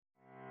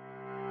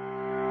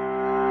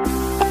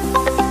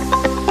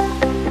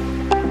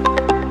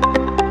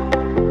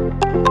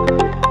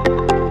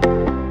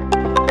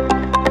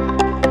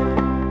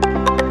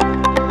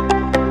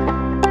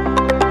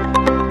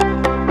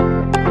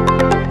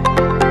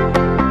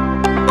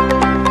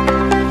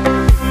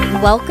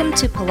Welcome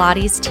to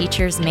Pilates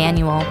Teacher's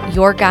Manual,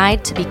 your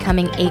guide to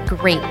becoming a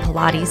great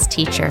Pilates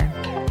teacher.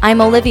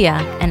 I'm Olivia,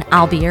 and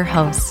I'll be your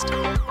host.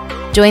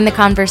 Join the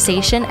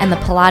conversation and the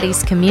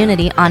Pilates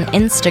community on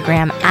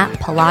Instagram at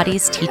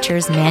Pilates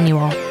Teacher's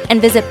Manual, and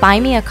visit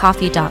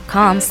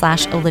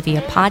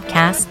buymeacoffee.com/Olivia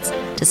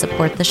Podcasts to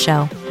support the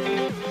show.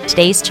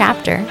 Today's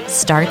chapter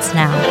starts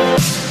now.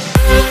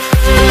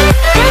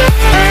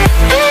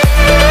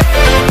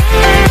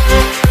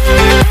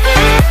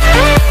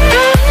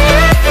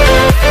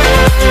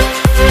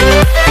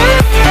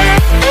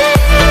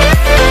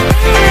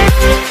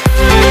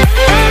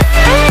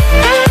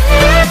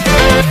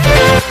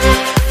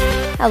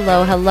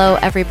 Hello,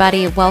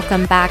 everybody.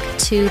 Welcome back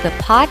to the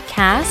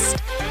podcast.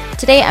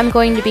 Today, I'm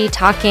going to be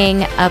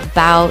talking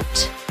about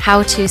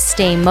how to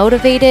stay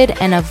motivated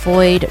and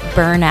avoid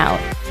burnout,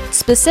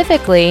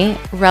 specifically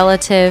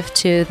relative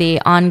to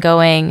the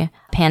ongoing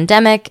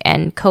pandemic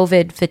and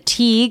COVID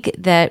fatigue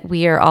that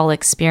we are all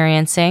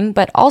experiencing,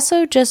 but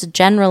also just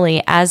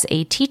generally as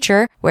a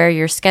teacher where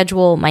your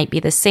schedule might be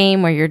the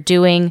same, where you're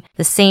doing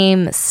the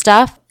same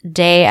stuff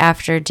day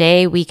after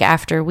day, week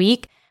after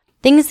week.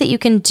 Things that you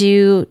can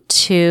do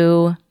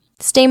to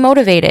stay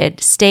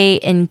motivated, stay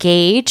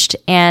engaged,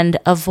 and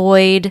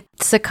avoid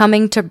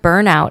succumbing to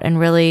burnout and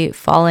really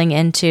falling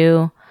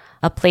into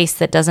a place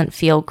that doesn't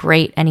feel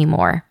great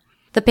anymore.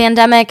 The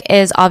pandemic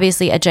is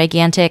obviously a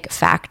gigantic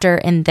factor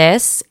in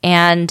this,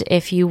 and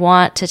if you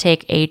want to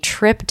take a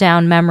trip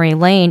down memory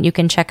lane, you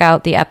can check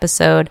out the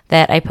episode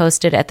that I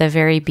posted at the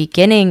very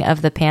beginning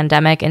of the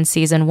pandemic in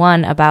season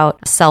 1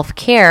 about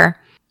self-care.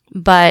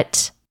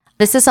 But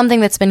this is something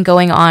that's been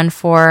going on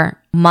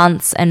for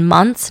months and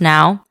months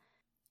now.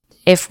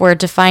 If we're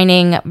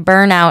defining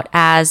burnout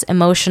as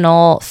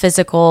emotional,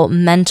 physical,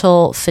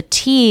 mental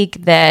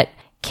fatigue that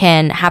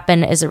can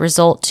happen as a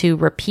result to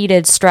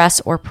repeated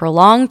stress or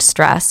prolonged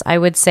stress, I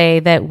would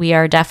say that we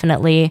are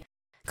definitely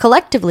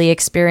collectively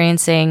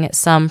experiencing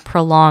some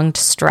prolonged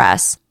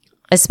stress,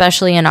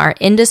 especially in our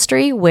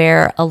industry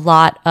where a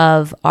lot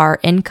of our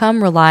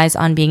income relies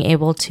on being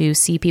able to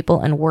see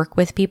people and work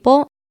with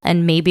people.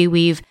 And maybe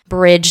we've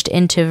bridged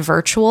into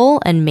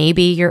virtual and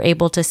maybe you're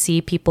able to see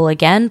people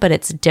again, but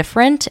it's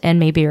different and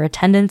maybe your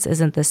attendance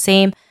isn't the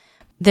same.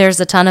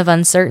 There's a ton of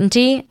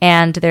uncertainty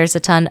and there's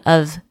a ton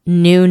of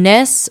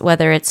newness,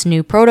 whether it's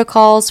new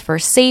protocols for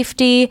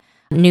safety,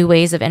 new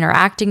ways of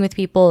interacting with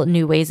people,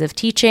 new ways of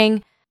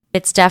teaching.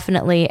 It's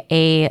definitely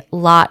a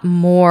lot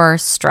more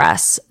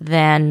stress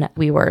than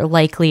we were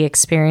likely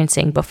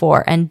experiencing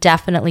before, and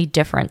definitely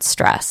different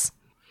stress.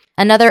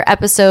 Another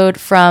episode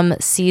from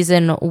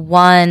season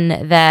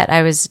 1 that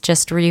I was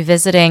just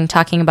revisiting,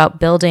 talking about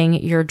building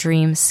your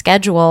dream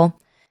schedule.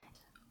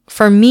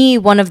 For me,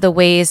 one of the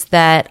ways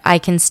that I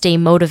can stay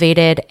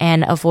motivated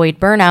and avoid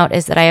burnout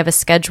is that I have a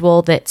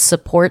schedule that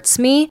supports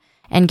me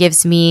and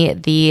gives me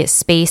the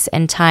space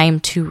and time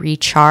to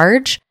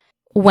recharge.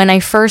 When I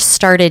first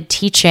started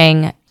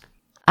teaching,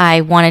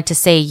 I wanted to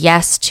say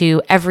yes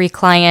to every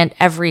client,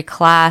 every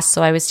class.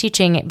 So I was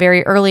teaching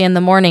very early in the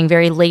morning,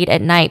 very late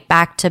at night,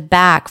 back to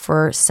back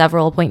for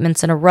several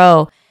appointments in a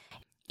row.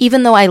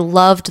 Even though I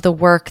loved the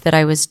work that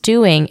I was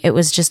doing, it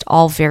was just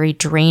all very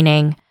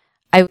draining.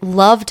 I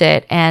loved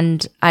it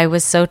and I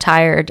was so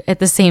tired at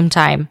the same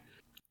time.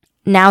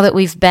 Now that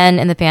we've been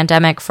in the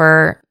pandemic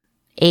for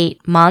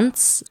 8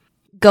 months,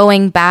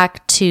 going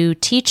back to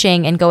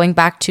teaching and going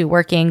back to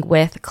working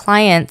with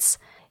clients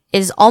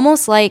is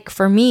almost like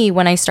for me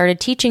when I started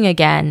teaching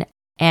again.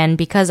 And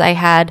because I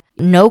had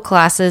no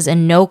classes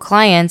and no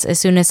clients, as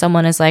soon as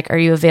someone is like, "Are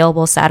you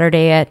available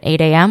Saturday at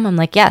 8 a.m.?" I'm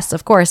like, "Yes,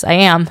 of course I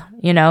am."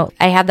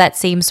 I have that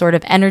same sort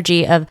of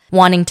energy of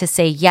wanting to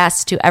say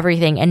yes to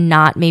everything and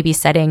not maybe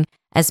setting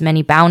as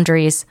many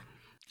boundaries.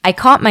 I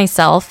caught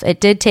myself.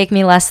 It did take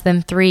me less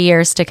than 3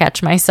 years to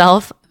catch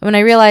myself when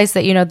I realized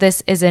that,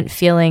 this isn't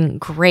feeling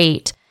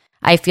great.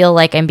 I feel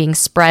like I'm being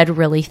spread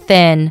really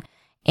thin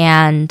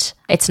and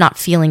it's not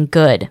feeling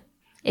good.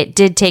 It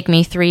did take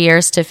me 3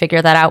 years to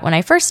figure that out when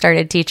I first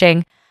started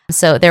teaching,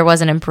 so there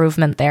was an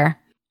improvement there.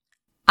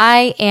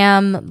 I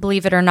am,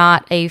 believe it or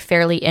not, a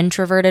fairly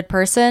introverted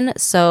person,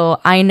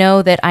 so I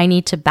know that I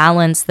need to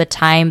balance the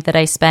time that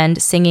I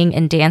spend singing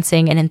and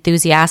dancing and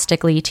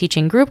enthusiastically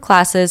teaching group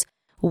classes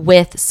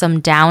with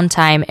some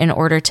downtime in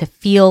order to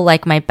feel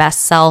like my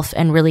best self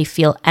and really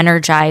feel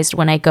energized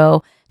when I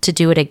go to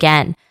do it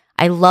again.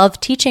 I love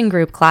teaching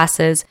group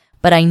classes,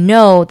 but I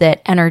know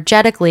that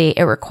energetically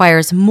it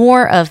requires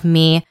more of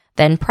me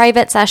than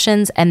private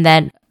sessions and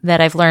then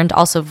that I've learned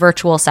also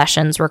virtual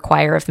sessions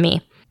require of me.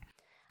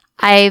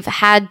 I've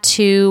had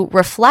to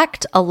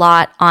reflect a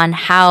lot on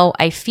how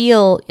I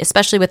feel,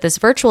 especially with this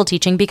virtual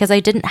teaching, because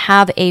I didn't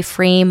have a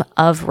frame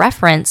of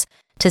reference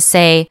to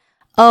say,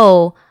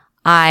 oh,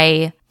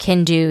 I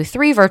can do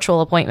 3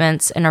 virtual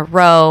appointments in a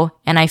row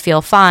and I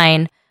feel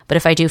fine, but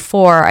if I do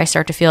 4, I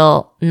start to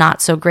feel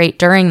not so great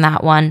during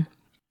that one.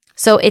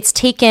 So it's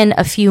taken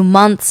a few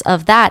months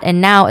of that. And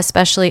now,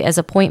 especially as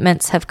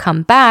appointments have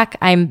come back,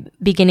 I'm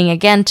beginning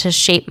again to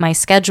shape my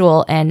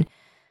schedule and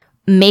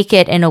make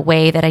it in a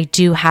way that I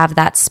do have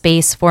that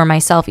space for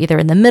myself, either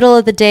in the middle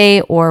of the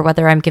day or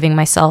whether I'm giving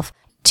myself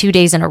 2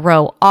 days in a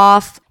row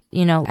off.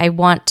 I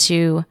want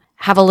to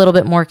have a little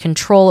bit more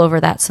control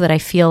over that so that I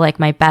feel like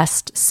my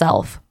best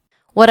self.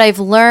 What I've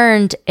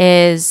learned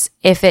is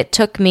if it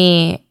took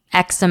me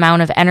X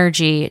amount of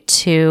energy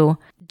to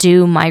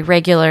do my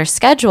regular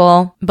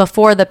schedule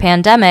before the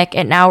pandemic,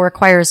 it now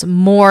requires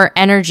more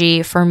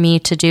energy for me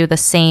to do the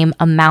same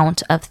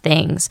amount of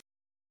things.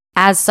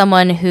 As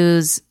someone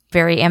who's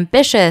very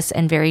ambitious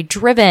and very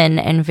driven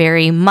and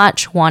very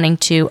much wanting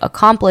to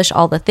accomplish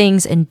all the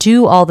things and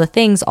do all the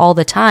things all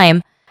the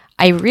time,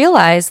 I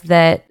realized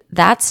that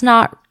that's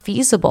not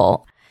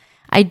feasible.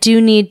 I do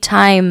need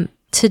time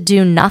to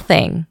do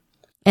nothing,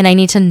 and I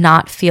need to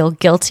not feel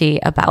guilty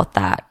about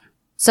that.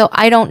 So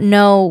I don't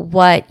know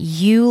what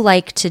you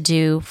like to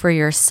do for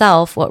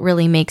yourself, what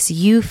really makes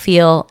you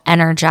feel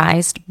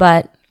energized,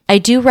 but I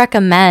do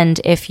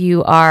recommend if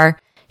you are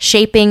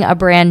shaping a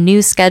brand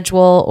new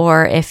schedule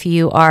or if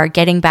you are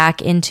getting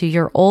back into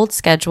your old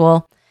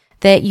schedule,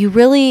 that you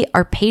really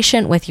are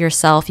patient with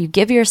yourself. You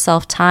give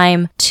yourself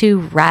time to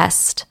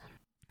rest.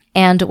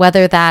 And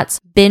whether that's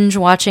binge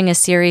watching a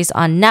series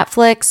on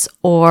Netflix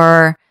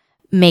or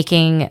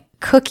making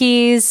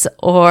cookies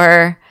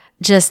or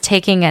just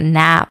taking a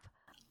nap,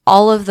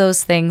 all of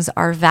those things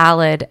are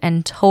valid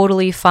and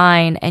totally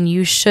fine, and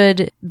you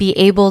should be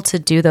able to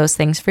do those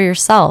things for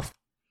yourself.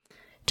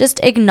 Just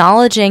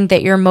acknowledging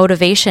that your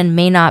motivation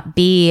may not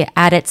be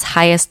at its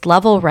highest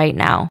level right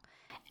now,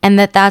 and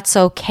that that's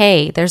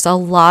okay. There's a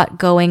lot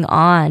going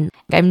on.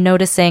 I'm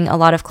noticing a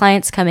lot of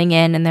clients coming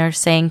in and they're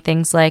saying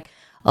things like,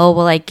 oh,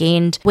 well, I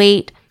gained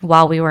weight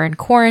while we were in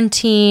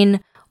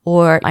quarantine,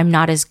 or I'm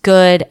not as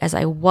good as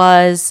I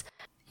was.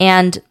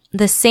 And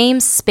the same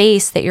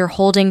space that you're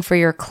holding for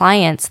your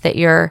clients, that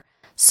you're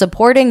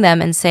supporting them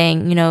and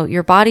saying,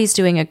 your body's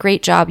doing a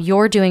great job,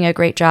 you're doing a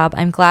great job.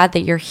 I'm glad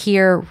that you're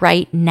here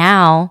right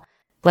now.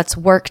 Let's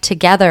work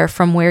together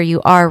from where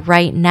you are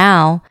right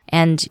now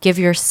and give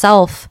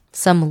yourself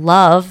some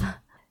love,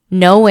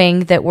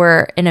 knowing that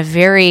we're in a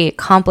very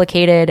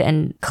complicated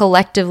and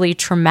collectively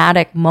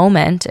traumatic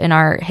moment in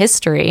our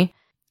history.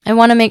 I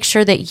want to make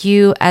sure that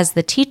you as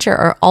the teacher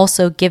are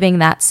also giving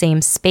that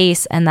same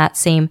space and that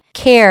same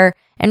care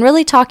and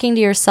really talking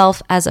to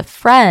yourself as a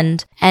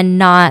friend and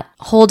not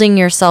holding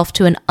yourself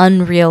to an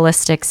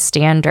unrealistic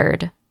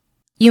standard.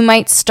 You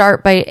might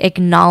start by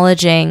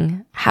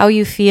acknowledging how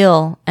you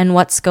feel and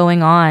what's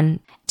going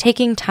on,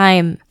 taking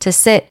time to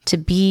sit, to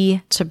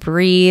be, to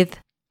breathe.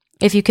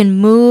 If you can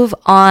move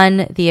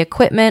on the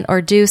equipment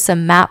or do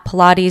some mat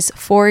Pilates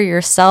for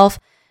yourself,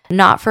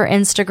 not for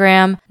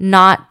Instagram,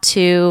 not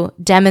to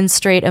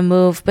demonstrate a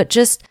move, but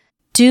just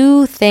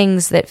do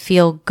things that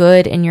feel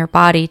good in your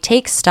body.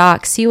 Take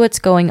stock, see what's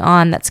going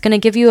on. That's going to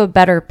give you a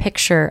better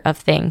picture of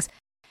things.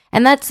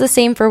 And that's the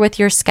same for with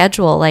your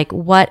schedule. Like,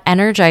 what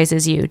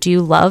energizes you? Do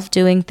you love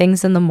doing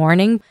things in the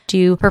morning? Do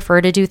you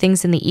prefer to do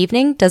things in the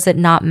evening? Does it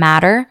not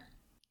matter?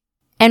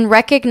 And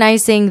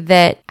recognizing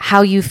that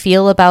how you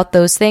feel about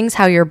those things,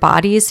 how your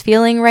body is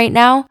feeling right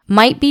now,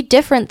 might be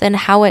different than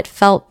how it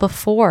felt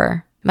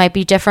before. Might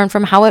be different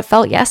from how it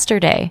felt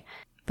yesterday.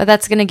 But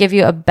that's going to give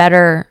you a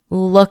better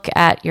look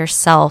at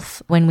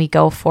yourself when we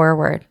go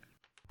forward.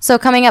 So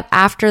coming up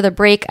after the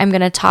break, I'm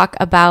going to talk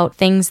about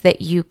things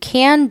that you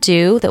can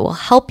do that will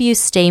help you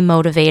stay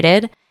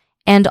motivated,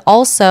 and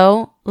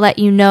also let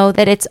you know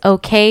that it's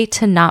okay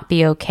to not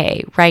be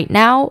okay right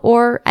now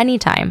or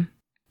anytime.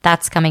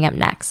 That's coming up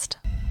next.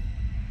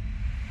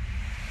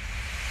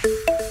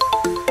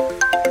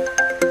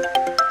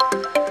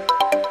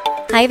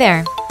 Hi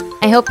there.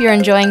 I hope you're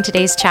enjoying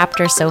today's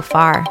chapter so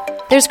far.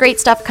 There's great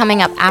stuff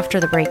coming up after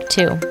the break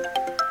too.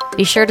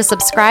 Be sure to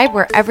subscribe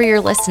wherever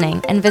you're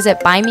listening and visit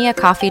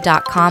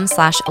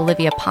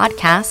buymeacoffee.com/Olivia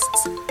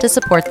Podcasts to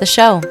support the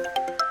show.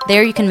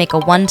 There you can make a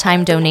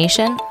one-time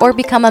donation or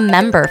become a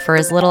member for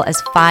as little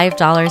as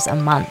 $5 a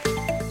month.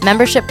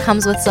 Membership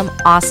comes with some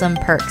awesome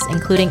perks,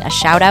 including a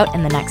shout out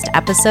in the next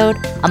episode,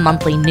 a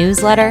monthly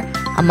newsletter,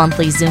 a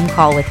monthly Zoom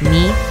call with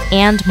me,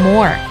 and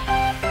more.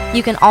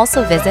 You can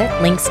also visit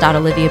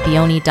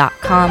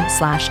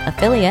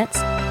links.oliviabioni.com/affiliates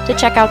to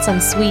check out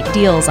some sweet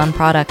deals on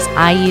products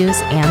I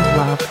use and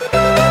love.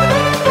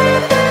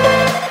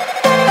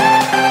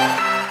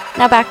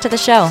 Now back to the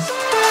show.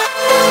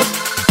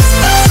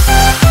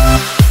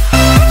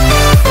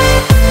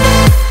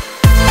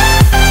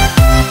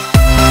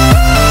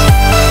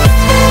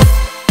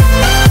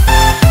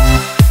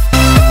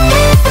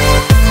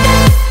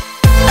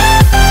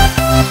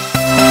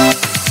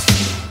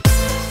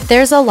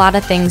 There's a lot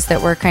of things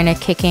that were kind of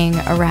kicking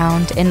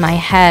around in my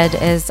head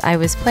as I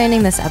was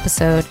planning this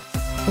episode.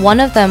 One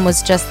of them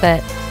was just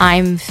that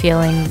I'm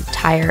feeling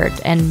tired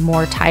and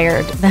more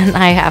tired than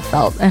I have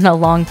felt in a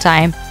long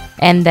time,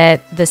 and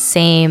that the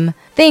same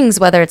things,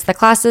 whether it's the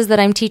classes that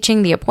I'm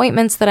teaching, the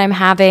appointments that I'm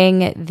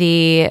having,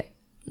 the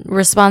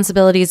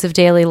responsibilities of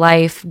daily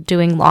life,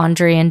 doing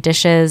laundry and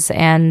dishes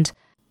and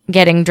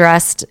getting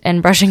dressed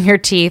and brushing your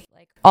teeth,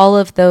 like all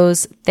of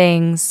those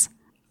things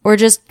or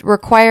just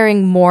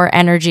requiring more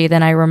energy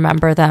than I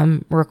remember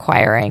them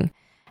requiring.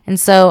 And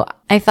so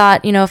I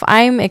thought, if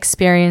I'm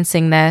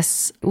experiencing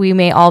this, we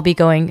may all be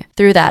going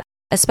through that,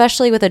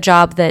 especially with a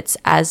job that's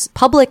as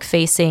public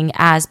facing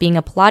as being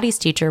a Pilates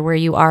teacher, where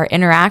you are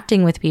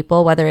interacting with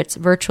people, whether it's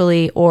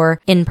virtually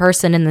or in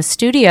person in the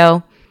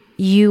studio.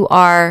 You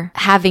are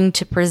having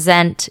to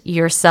present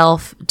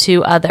yourself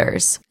to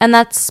others, and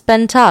that's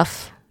been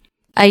tough.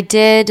 I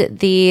did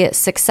the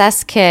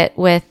success kit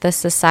with the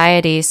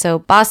society. So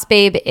Boss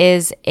Babe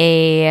is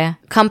a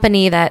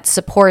company that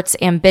supports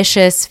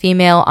ambitious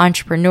female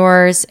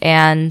entrepreneurs.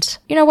 And,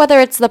 whether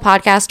it's the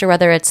podcast or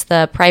whether it's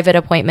the private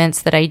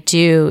appointments that I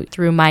do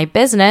through my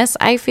business,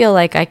 I feel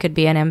like I could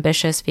be an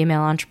ambitious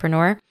female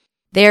entrepreneur.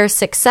 Their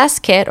success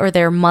kit, or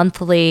their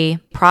monthly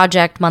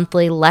project,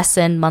 monthly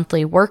lesson,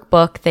 monthly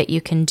workbook that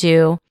you can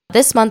do,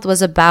 this month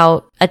was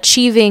about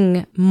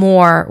achieving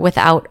more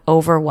without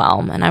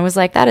overwhelm. And I was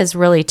like, that is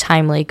really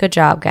timely. Good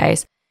job,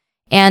 guys.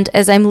 And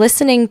as I'm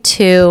listening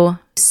to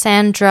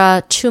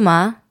Sandra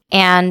Chuma,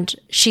 and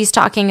she's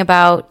talking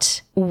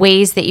about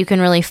ways that you can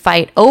really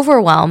fight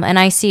overwhelm, and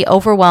I see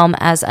overwhelm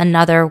as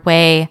another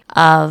way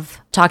of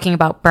talking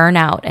about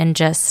burnout and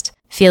just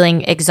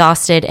feeling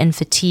exhausted and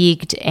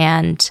fatigued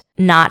and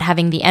not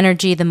having the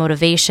energy, the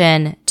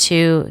motivation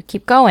to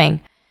keep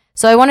going.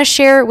 So I want to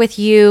share with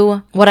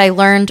you what I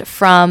learned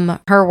from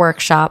her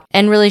workshop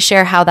and really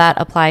share how that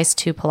applies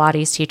to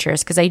Pilates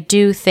teachers, because I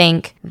do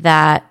think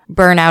that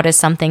burnout is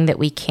something that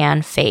we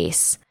can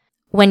face.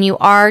 When you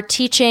are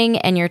teaching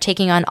and you're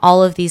taking on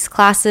all of these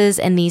classes,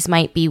 and these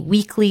might be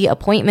weekly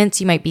appointments,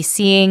 you might be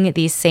seeing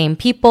these same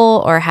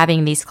people or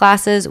having these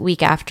classes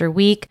week after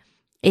week,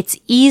 it's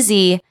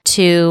easy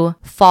to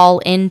fall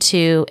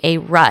into a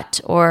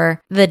rut,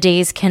 or the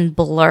days can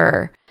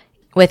blur.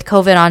 With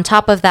COVID on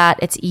top of that,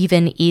 it's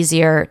even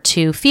easier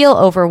to feel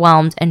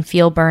overwhelmed and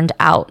feel burned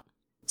out.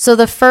 So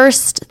the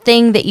first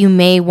thing that you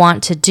may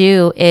want to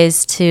do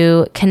is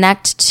to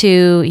connect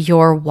to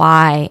your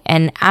why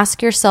and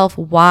ask yourself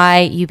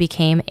why you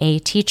became a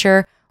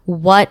teacher.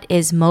 What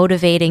is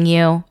motivating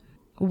you?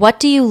 What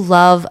do you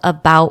love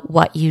about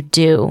what you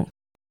do?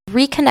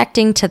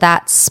 Reconnecting to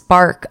that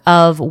spark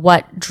of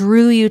what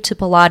drew you to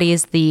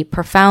Pilates, the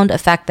profound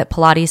effect that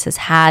Pilates has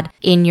had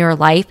in your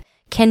life,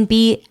 can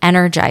be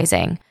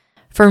energizing.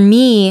 For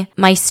me,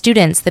 my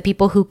students, the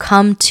people who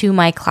come to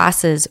my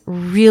classes,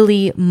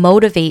 really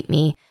motivate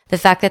me. The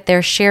fact that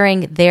they're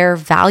sharing their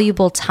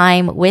valuable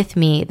time with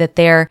me, that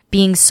they're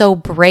being so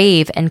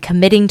brave and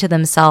committing to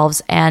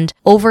themselves and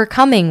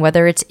overcoming,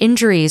 whether it's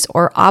injuries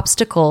or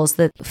obstacles,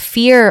 the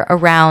fear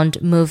around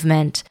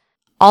movement,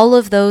 all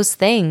of those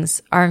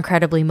things are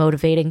incredibly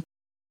motivating.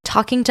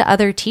 Talking to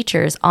other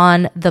teachers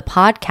on the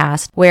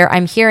podcast, where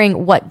I'm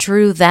hearing what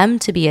drew them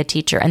to be a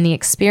teacher and the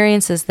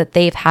experiences that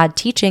they've had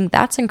teaching,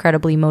 that's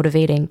incredibly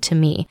motivating to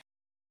me.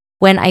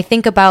 When I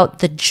think about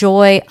the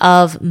joy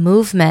of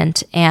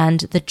movement and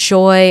the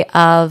joy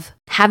of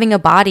having a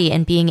body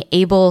and being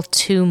able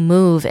to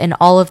move in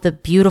all of the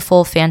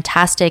beautiful,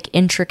 fantastic,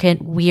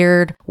 intricate,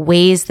 weird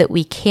ways that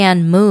we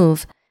can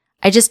move,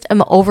 I just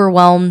am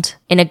overwhelmed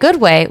in a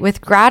good way with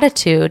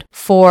gratitude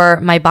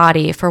for my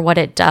body, for what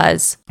it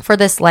does, for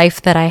this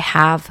life that I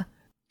have.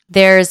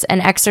 There's an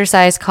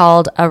exercise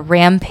called a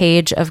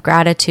rampage of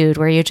gratitude,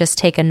 where you just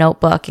take a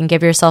notebook and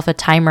give yourself a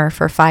timer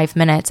for 5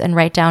 minutes and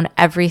write down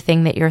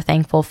everything that you're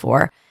thankful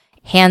for.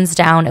 Hands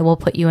down, it will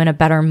put you in a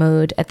better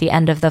mood at the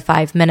end of the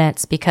 5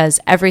 minutes, because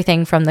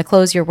everything from the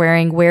clothes you're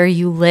wearing, where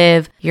you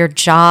live, your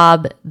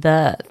job,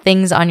 the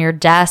things on your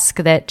desk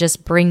that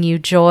just bring you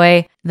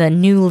joy, the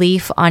new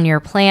leaf on your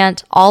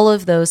plant, all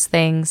of those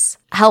things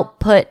help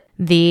put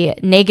the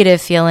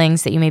negative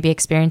feelings that you may be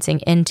experiencing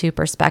into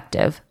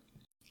perspective.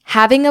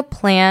 Having a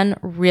plan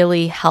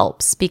really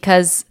helps,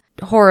 because,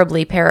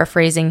 horribly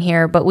paraphrasing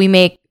here, but we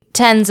make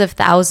tens of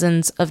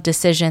thousands of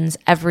decisions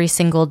every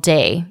single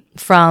day,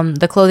 from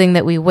the clothing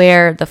that we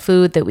wear, the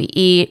food that we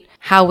eat,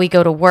 how we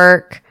go to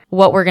work,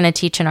 what we're going to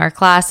teach in our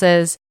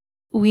classes.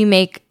 We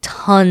make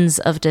tons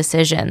of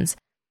decisions.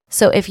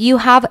 So if you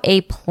have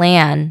a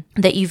plan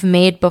that you've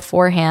made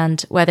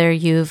beforehand, whether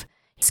you've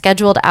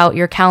scheduled out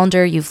your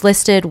calendar, you've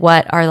listed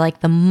what are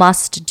like the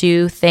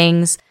must-do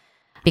things,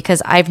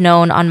 because I've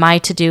known on my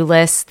to-do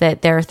list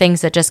that there are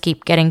things that just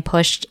keep getting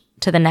pushed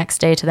to the next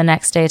day, to the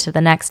next day, to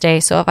the next day.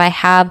 So if I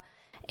have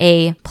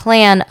a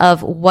plan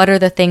of what are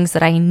the things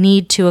that I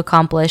need to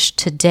accomplish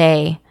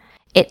today,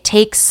 it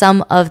takes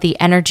some of the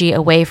energy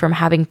away from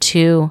having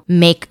to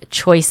make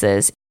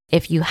choices.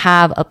 If you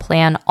have a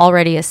plan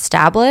already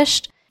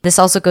established, this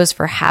also goes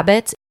for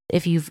habits.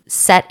 If you've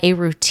set a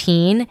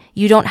routine,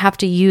 you don't have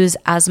to use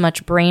as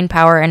much brain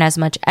power and as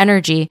much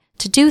energy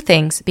to do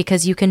things,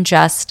 because you can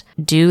just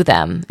do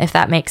them, if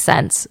that makes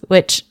sense,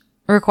 which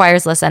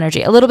requires less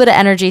energy. A little bit of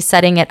energy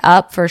setting it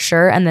up for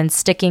sure, and then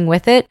sticking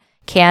with it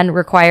can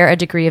require a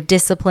degree of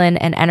discipline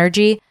and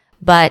energy,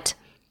 but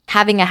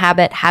having a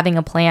habit, having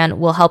a plan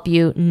will help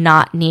you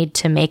not need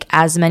to make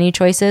as many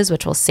choices,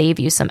 which will save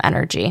you some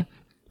energy.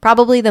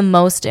 Probably the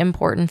most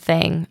important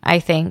thing, I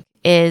think,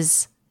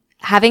 is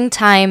having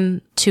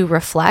time to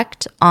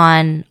reflect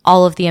on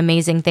all of the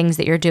amazing things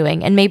that you're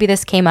doing. And maybe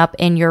this came up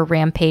in your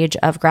rampage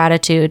of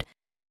gratitude,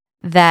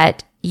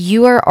 that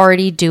you are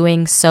already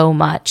doing so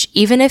much.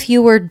 Even if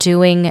you were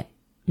doing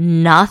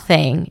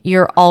nothing,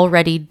 you're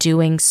already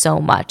doing so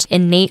much.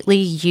 Innately,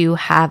 you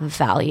have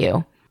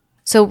value.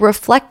 So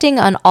reflecting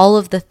on all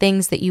of the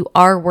things that you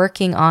are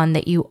working on,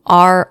 that you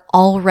are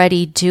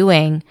already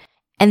doing,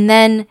 and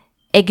then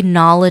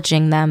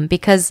acknowledging them,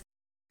 because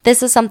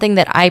this is something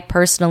that I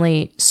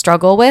personally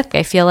struggle with.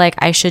 I feel like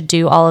I should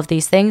do all of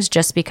these things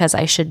just because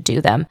I should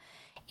do them.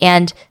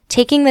 And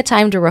taking the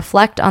time to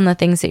reflect on the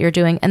things that you're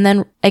doing, and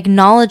then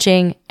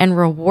acknowledging and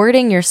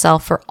rewarding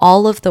yourself for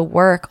all of the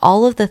work,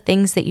 all of the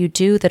things that you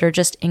do that are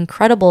just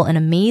incredible and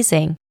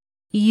amazing.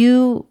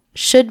 You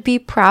should be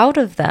proud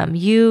of them.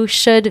 You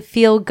should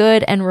feel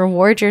good and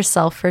reward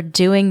yourself for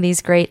doing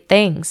these great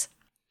things.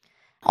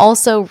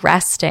 Also,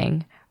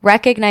 resting,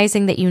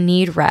 recognizing that you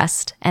need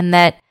rest, and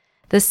that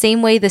the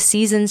same way the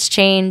seasons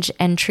change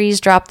and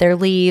trees drop their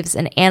leaves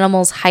and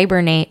animals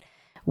hibernate,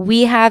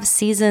 we have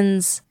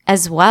seasons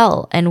as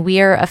well, and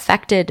we are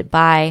affected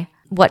by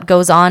what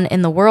goes on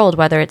in the world,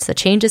 whether it's the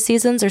change of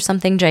seasons or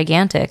something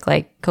gigantic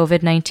like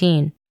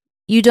COVID-19.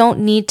 You don't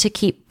need to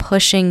keep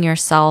pushing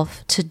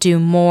yourself to do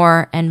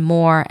more and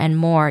more and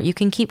more. You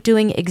can keep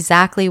doing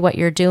exactly what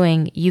you're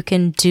doing. You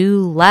can do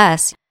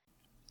less.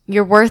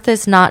 Your worth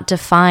is not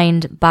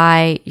defined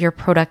by your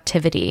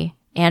productivity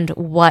and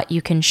what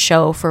you can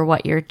show for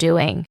what you're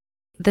doing.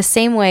 The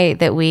same way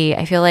that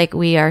I feel like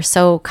we are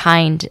so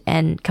kind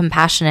and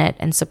compassionate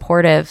and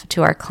supportive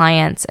to our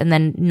clients, and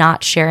then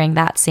not sharing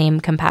that same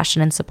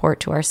compassion and support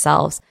to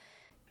ourselves.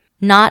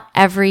 Not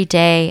every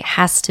day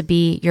has to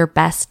be your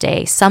best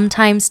day.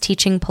 Sometimes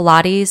teaching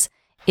Pilates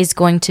is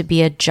going to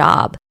be a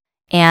job,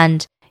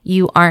 and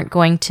you aren't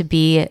going to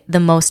be the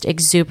most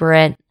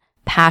exuberant,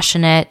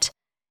 passionate,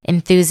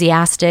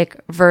 enthusiastic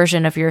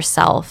version of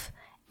yourself,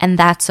 and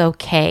that's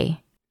okay.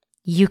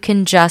 You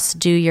can just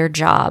do your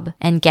job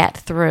and get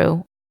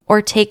through,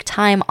 or take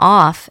time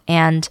off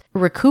and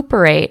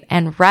recuperate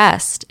and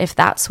rest if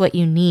that's what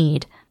you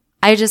need.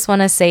 I just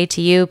want to say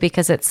to you,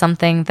 because it's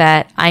something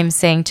that I'm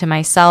saying to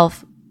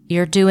myself,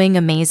 you're doing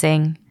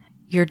amazing.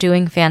 You're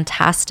doing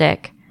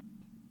fantastic.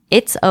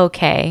 It's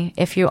okay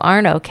if you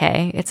aren't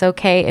okay. It's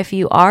okay if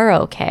you are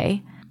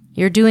okay.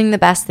 You're doing the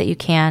best that you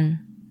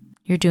can.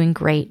 You're doing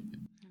great.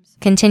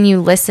 Continue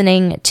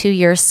listening to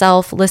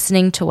yourself,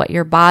 listening to what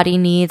your body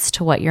needs,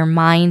 to what your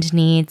mind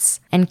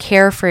needs, and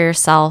care for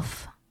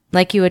yourself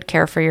like you would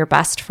care for your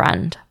best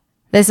friend.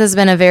 This has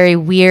been a very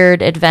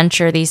weird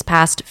adventure these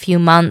past few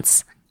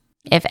months.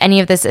 If any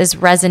of this is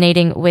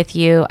resonating with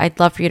you, I'd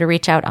love for you to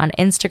reach out on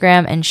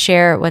Instagram and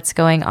share what's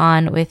going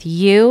on with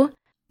you.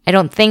 I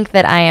don't think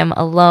that I am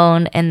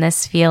alone in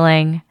this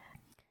feeling.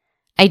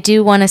 I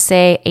do want to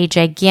say a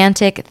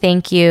gigantic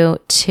thank you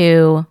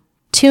to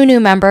 2 new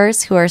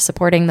members who are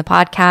supporting the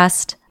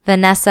podcast,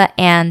 Vanessa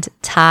and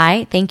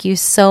Ty. Thank you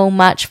so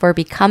much for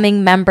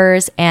becoming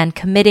members and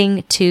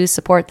committing to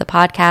support the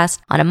podcast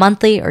on a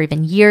monthly or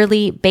even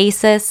yearly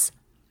basis.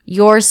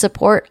 Your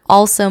support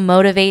also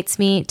motivates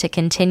me to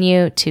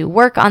continue to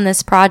work on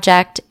this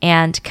project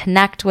and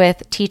connect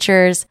with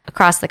teachers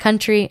across the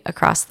country,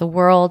 across the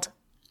world.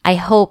 I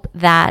hope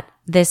that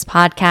this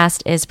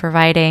podcast is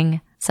providing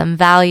some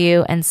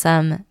value and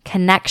some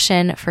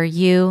connection for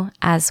you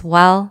as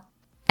well.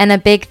 And a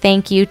big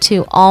thank you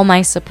to all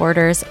my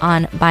supporters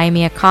on Buy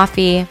Me a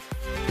Coffee.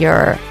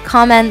 Your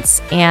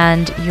comments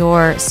and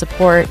your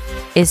support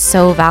is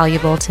so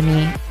valuable to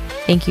me.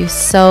 Thank you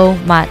so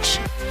much.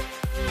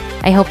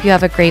 I hope you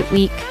have a great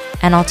week,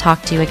 and I'll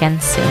talk to you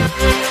again soon.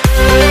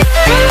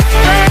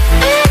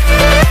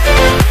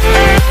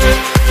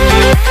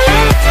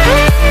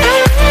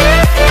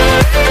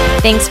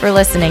 Thanks for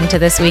listening to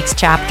this week's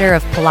chapter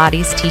of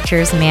Pilates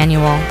Teacher's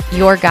Manual,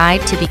 your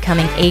guide to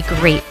becoming a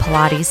great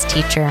Pilates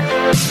teacher.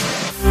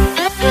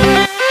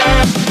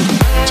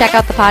 Check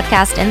out the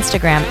podcast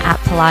Instagram at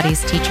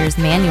Pilates Teacher's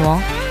Manual,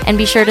 and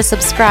be sure to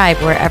subscribe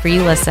wherever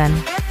you listen.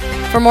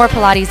 For more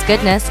Pilates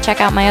goodness,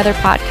 check out my other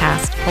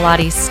podcast,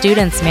 Pilates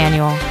Student's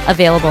Manual,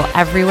 available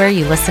everywhere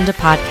you listen to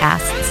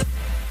podcasts.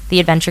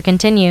 The adventure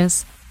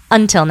continues.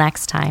 Until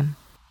next time.